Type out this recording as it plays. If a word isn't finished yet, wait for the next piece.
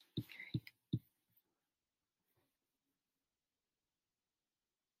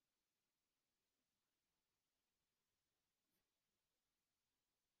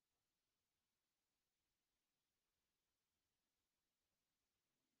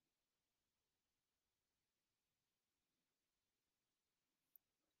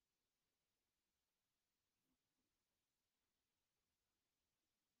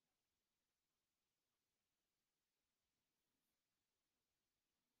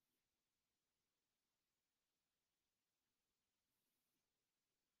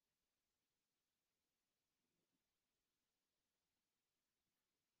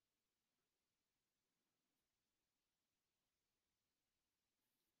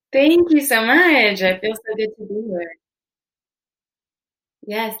Thank you so much. I feel so good to be here.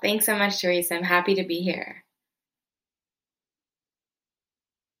 Yes, thanks so much, Teresa. I'm happy to be here.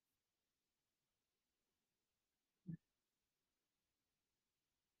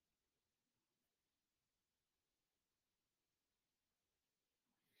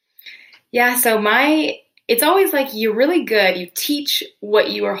 Yeah, it's always like you're really good. You teach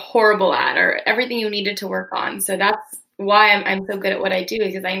what you are horrible at or everything you needed to work on. So that's why I'm so good at what I do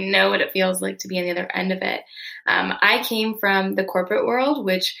because I know what it feels like to be on the other end of it. I came from the corporate world,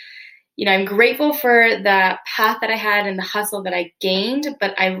 which, I'm grateful for the path that I had and the hustle that I gained,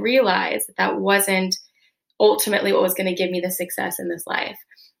 but I realized that wasn't ultimately what was going to give me the success in this life.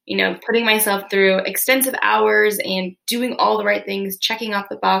 Putting myself through extensive hours and doing all the right things, checking off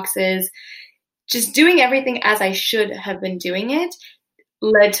the boxes, just doing everything as I should have been doing it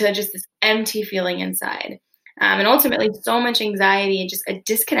led to just this empty feeling inside. And ultimately, so much anxiety and just a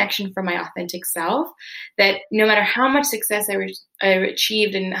disconnection from my authentic self that no matter how much success I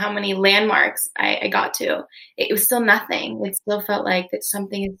achieved and how many landmarks I got to, it was still nothing. It still felt like that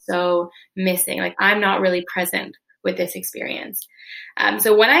something is so missing. Like I'm not really present with this experience.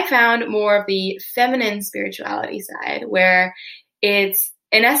 So when I found more of the feminine spirituality side, where it's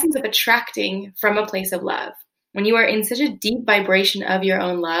in essence of attracting from a place of love, when you are in such a deep vibration of your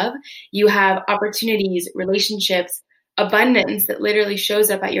own love, you have opportunities, relationships, abundance that literally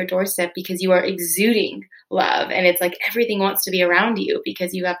shows up at your doorstep because you are exuding love. And it's like everything wants to be around you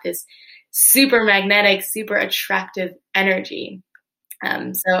because you have this super magnetic, super attractive energy.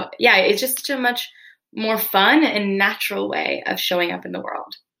 So, yeah, it's just a much more fun and natural way of showing up in the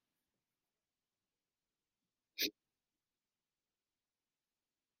world.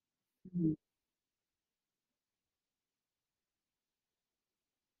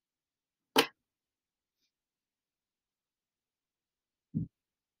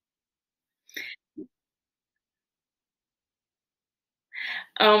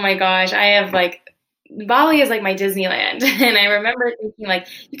 Oh my gosh, I have like Bali is like my Disneyland, and I remember thinking like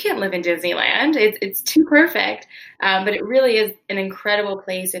you can't live in Disneyland. It's too perfect, but it really is an incredible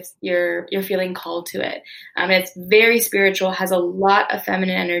place if you're feeling called to it. It's very spiritual, has a lot of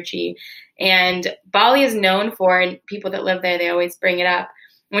feminine energy, and Bali is known for. And people that live there, they always bring it up.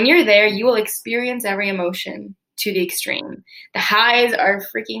 When you're there, you will experience every emotion to the extreme. The highs are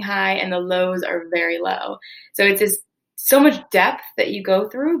freaking high, and the lows are very low. So it's this so much depth that you go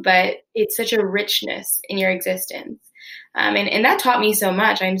through, but it's such a richness in your existence. And that taught me so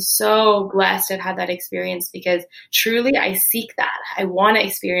much. I'm so blessed to have had that experience because truly I seek that. I want to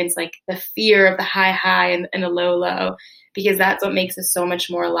experience like the fear of the high, high and the low, low, because that's what makes us so much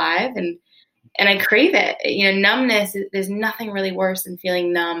more alive. And I crave it. Numbness, there's nothing really worse than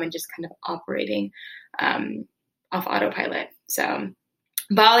feeling numb and just kind of operating off autopilot. So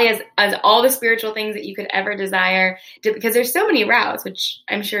Bali has all the spiritual things that you could ever desire because there's so many routes, which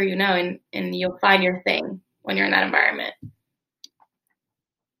I'm sure you know, and you'll find your thing when you're in that environment.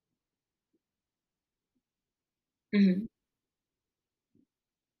 Hmm.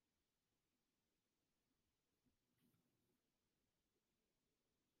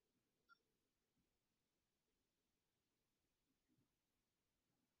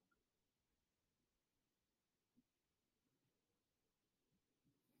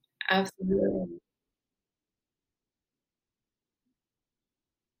 Absolutely.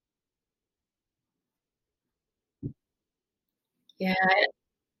 Yeah,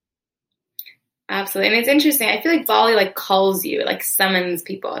 absolutely. And it's interesting. I feel like Bali like calls you, like summons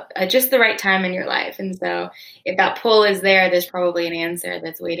people at just the right time in your life. And so if that pull is there, there's probably an answer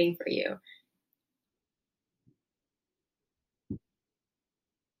that's waiting for you.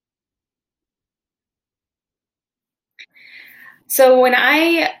 So when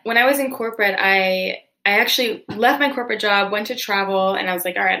I was in corporate, I actually left my corporate job, went to travel, and I was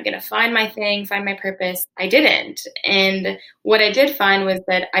like, all right, I'm gonna find my thing, find my purpose. I didn't. And what I did find was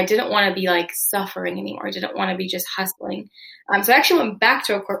that I didn't want to be like suffering anymore. I didn't want to be just hustling. So I actually went back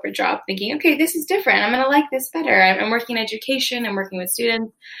to a corporate job thinking, okay, this is different. I'm gonna like this better. I'm working in education, I'm working with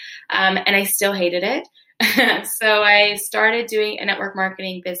students, and I still hated it. So I started doing a network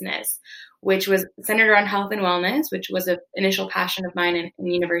marketing business, which was centered around health and wellness, which was an initial passion of mine in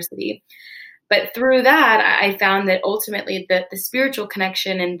university. But through that, I found that ultimately the spiritual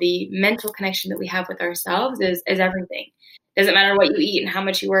connection and the mental connection that we have with ourselves is everything. It doesn't matter what you eat and how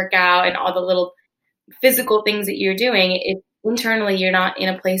much you work out and all the little physical things that you're doing. If internally you're not in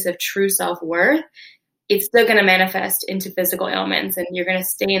a place of true self-worth, it's still going to manifest into physical ailments and you're going to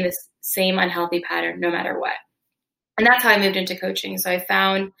stay in this same unhealthy pattern no matter what. And that's how I moved into coaching. So I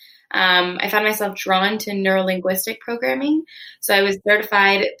found myself drawn to neurolinguistic programming. So I was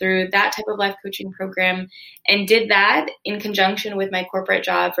certified through that type of life coaching program and did that in conjunction with my corporate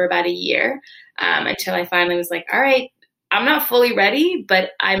job for about a year, until I finally was like, all right, I'm not fully ready,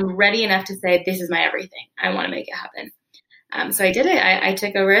 but I'm ready enough to say, this is my everything. I want to make it happen. So I did it. I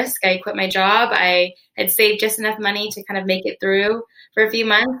took a risk. I quit my job. I had saved just enough money to kind of make it through for a few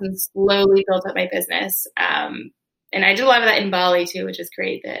months and slowly built up my business. And I did a lot of that in Bali too, which is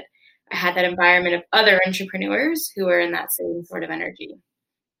great that I had that environment of other entrepreneurs who were in that same sort of energy.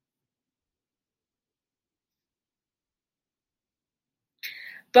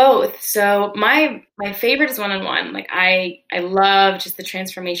 Both. So my favorite is one-on-one. Like I love just the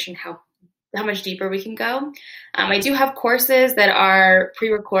transformation, how much deeper we can go. I do have courses that are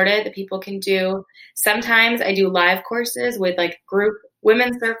pre-recorded that people can do. Sometimes I do live courses with like group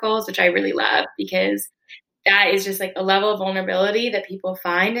women's circles, which I really love because that is just like a level of vulnerability that people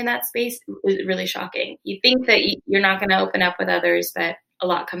find in that space is really shocking. You think that you're not going to open up with others, but a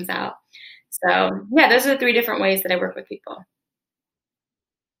lot comes out. So yeah, those are the three different ways that I work with people.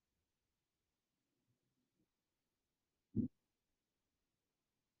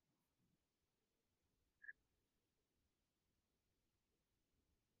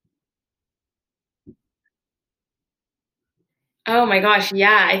 Oh my gosh,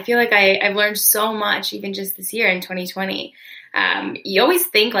 yeah. I feel like I've learned so much even just this year in 2020. You always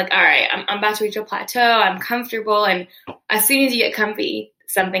think like, all right, I'm about to reach a plateau, I'm comfortable, and as soon as you get comfy,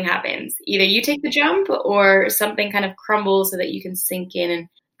 something happens. Either you take the jump or something kind of crumbles so that you can sink in and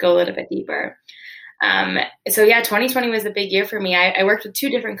go a little bit deeper. Um, so yeah, 2020 was a big year for me. I worked with two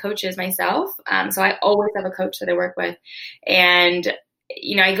different coaches myself. So I always have a coach that I work with. And,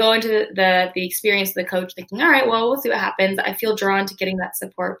 I go into the experience of the coach thinking, all right, well, we'll see what happens. I feel drawn to getting that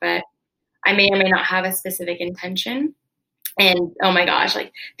support, but I may or may not have a specific intention. And oh my gosh,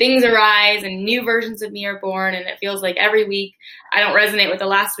 like things arise and new versions of me are born. And it feels like every week I don't resonate with the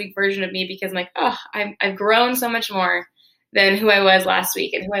last week version of me because I'm like, oh, I've grown so much more than who I was last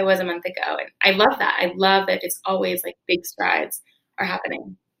week and who I was a month ago. And I love that. I love that it's always like big strides are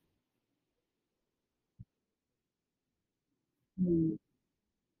happening. Mm.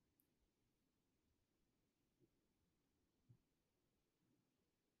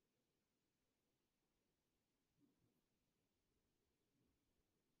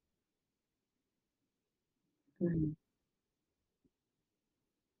 Mm.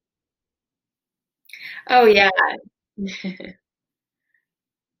 Oh yeah.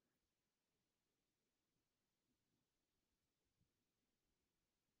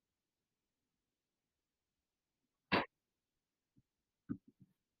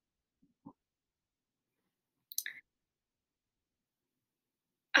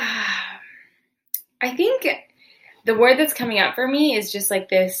 Ah, I think the word that's coming up for me is just like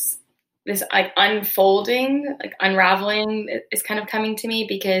this like unfolding, like unraveling is kind of coming to me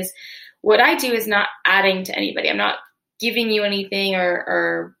because what I do is not adding to anybody. I'm not giving you anything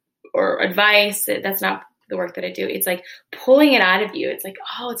or advice. That's not the work that I do. It's like pulling it out of you. It's like,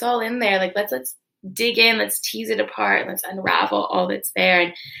 oh, it's all in there. Like let's dig in, let's tease it apart, let's unravel all that's there.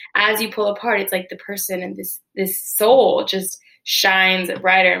 And as you pull apart, it's like the person and this soul just shines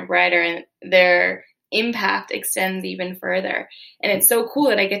brighter and brighter and their impact extends even further. And it's so cool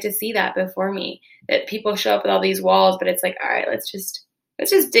that I get to see that before me, that people show up with all these walls, but it's like, all right, let's just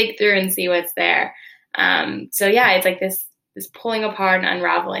dig through and see what's there. So yeah, it's like this pulling apart and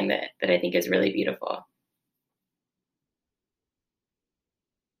unraveling that I think is really beautiful.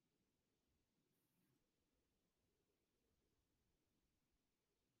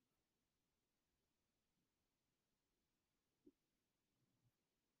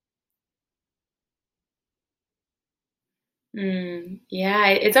 Yeah,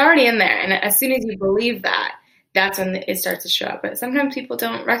 it's already in there. And as soon as you believe that, that's when it starts to show up. But sometimes people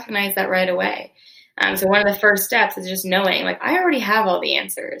don't recognize that right away. So one of the first steps is just knowing, like, I already have all the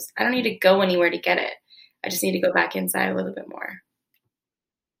answers. I don't need to go anywhere to get it. I just need to go back inside a little bit more.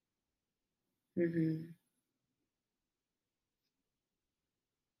 Hmm.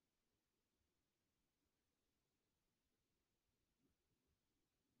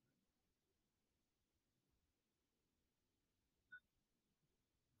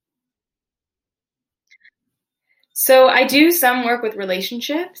 So I do some work with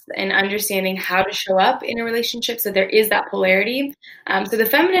relationships and understanding how to show up in a relationship. So there is that polarity. So the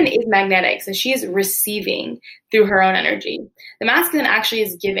feminine is magnetic. So she is receiving through her own energy. The masculine actually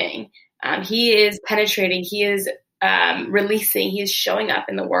is giving. He is penetrating. He is releasing. He is showing up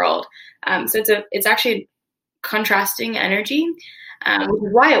in the world. So it's actually contrasting energy. which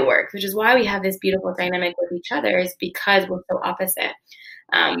is why it works, which is why we have this beautiful dynamic with each other, is because we're so opposite.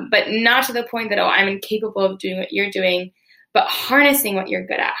 But not to the point that, oh, I'm incapable of doing what you're doing, but harnessing what you're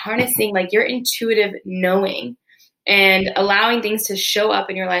good at, harnessing like your intuitive knowing and allowing things to show up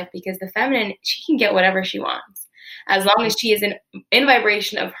in your life, because the feminine, she can get whatever she wants. As long as she is in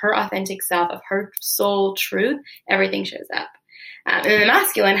vibration of her authentic self, of her soul truth, everything shows up. And the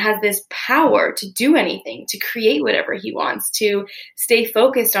masculine has this power to do anything, to create whatever he wants, to stay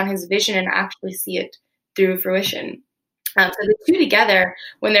focused on his vision and actually see it through fruition. So the two together,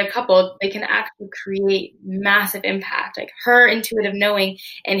 when they're coupled, they can actually create massive impact. Like her intuitive knowing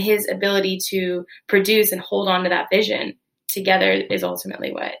and his ability to produce and hold on to that vision together is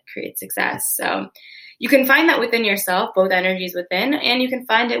ultimately what creates success. So you can find that within yourself, both energies within, and you can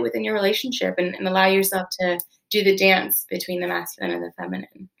find it within your relationship, and allow yourself to do the dance between the masculine and the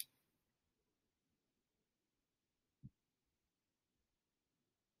feminine.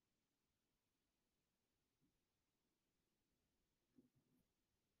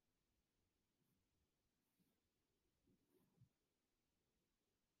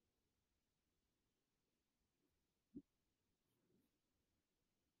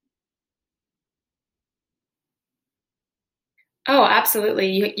 Oh,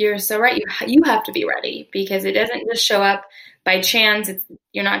 absolutely. You're so right. You have to be ready, because it doesn't just show up by chance.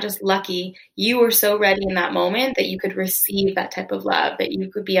 You're not just lucky. You were so ready in that moment that you could receive that type of love, that you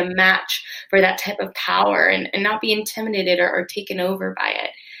could be a match for that type of power, and not be intimidated or taken over by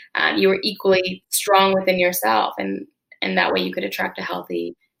it. You were equally strong within yourself, and that way you could attract a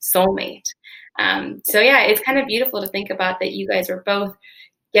healthy soulmate. So yeah, it's kind of beautiful to think about that you guys are both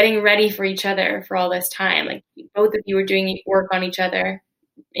getting ready for each other for all this time. Like both of you were doing work on each other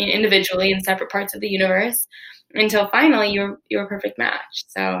individually in separate parts of the universe until finally you're a perfect match.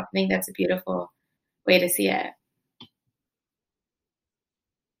 So I think that's a beautiful way to see it.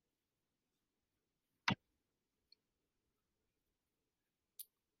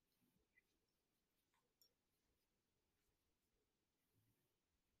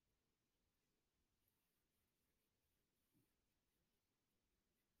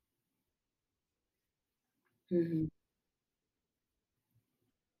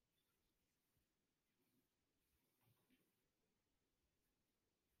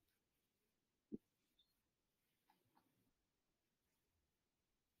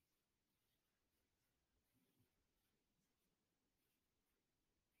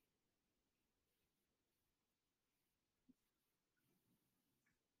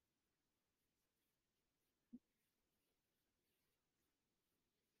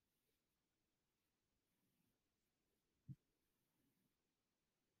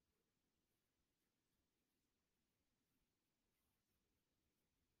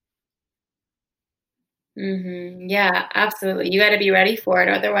 Hmm. Yeah, absolutely. You got to be ready for it.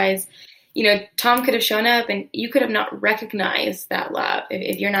 Otherwise, Tom could have shown up and you could have not recognized that love.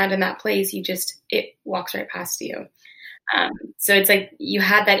 If you're not in that place, it walks right past you. So it's like you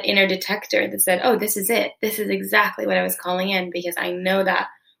had that inner detector that said, oh, this is it. This is exactly what I was calling in, because I know that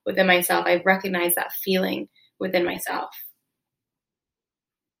within myself. I recognize that feeling within myself.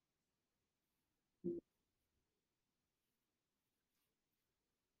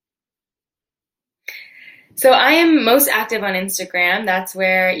 So I am most active on Instagram. That's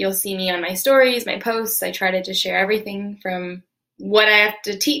where you'll see me on my stories, my posts. I try to just share everything from what I have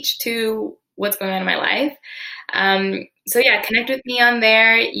to teach to what's going on in my life. So yeah, connect with me on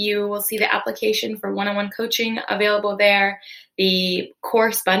there. You will see the application for one-on-one coaching available there. The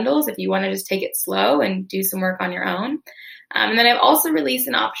course bundles, if you want to just take it slow and do some work on your own. And then I've also released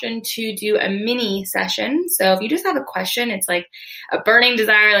an option to do a mini session. So if you just have a question, it's like a burning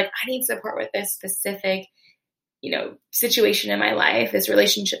desire, like I need support with this specific situation in my life, this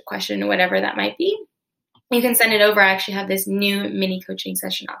relationship question, whatever that might be, you can send it over. I actually have this new mini coaching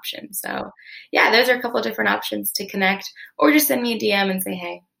session option. So yeah, those are a couple of different options to connect, or just send me a DM and say,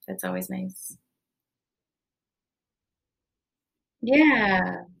 hey, that's always nice.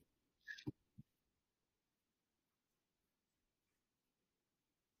 Yeah.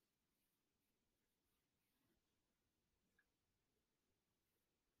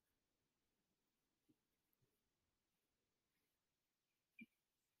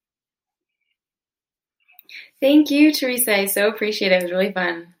 Thank you, Teresa. I so appreciate it. It was really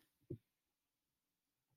fun.